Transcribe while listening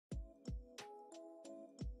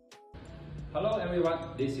Hello everyone,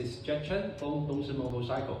 this is Jackson from Dongshi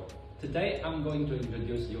Motorcycle. Today I'm going to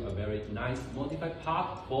introduce you a very nice modified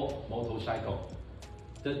part for motorcycle.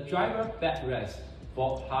 The driver backrest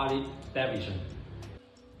for Harley Davison.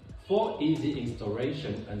 For easy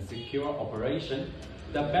installation and secure operation,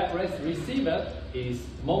 the backrest receiver is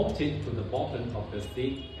mounted to the bottom of the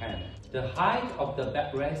seat pan. The height of the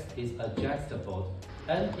backrest is adjustable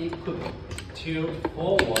and it could tilt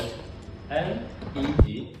forward and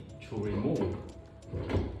easy to remove.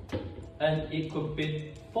 And it could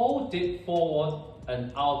be folded forward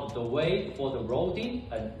and out of the way for the loading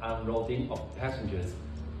and unloading of passengers.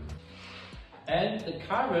 And the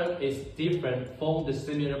cover is different from the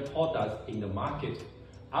similar products in the market.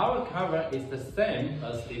 Our cover is the same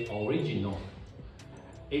as the original.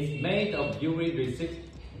 It's made of UV-resist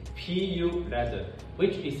PU leather,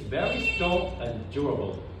 which is very strong and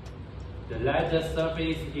durable. The leather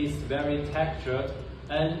surface is very textured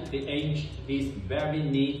and the edge is very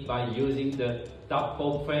neat by using the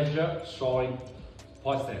double pressure shoring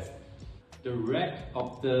process. The rack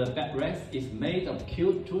of the backrest is made of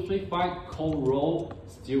Q235 cold rolled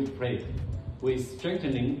steel plate with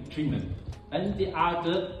strengthening treatment, and the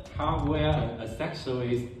other hardware and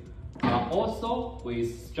accessories are also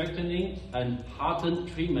with strengthening and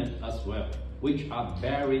hardened treatment as well, which are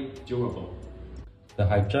very durable. The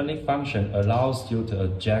hydraulic function allows you to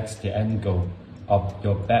adjust the angle of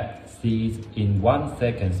your back seat in 1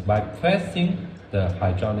 second by pressing the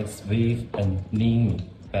hydraulic switch and leaning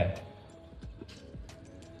back.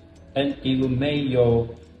 And it will make your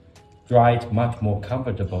ride much more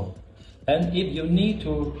comfortable. And if you need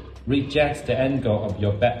to adjust the angle of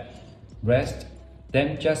your backrest,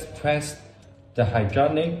 then just press the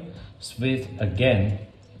hydraulic switch again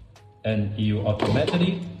and you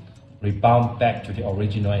automatically rebound back to the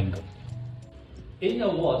original angle. In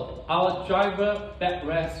a word, our driver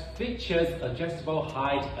backrest features adjustable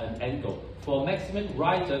height and angle for maximum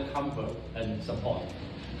rider comfort and support,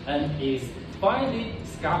 and is finely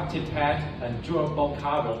sculpted pad and durable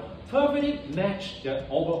cover perfectly match the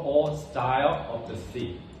overall style of the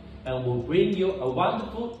seat and will bring you a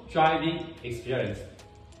wonderful driving experience.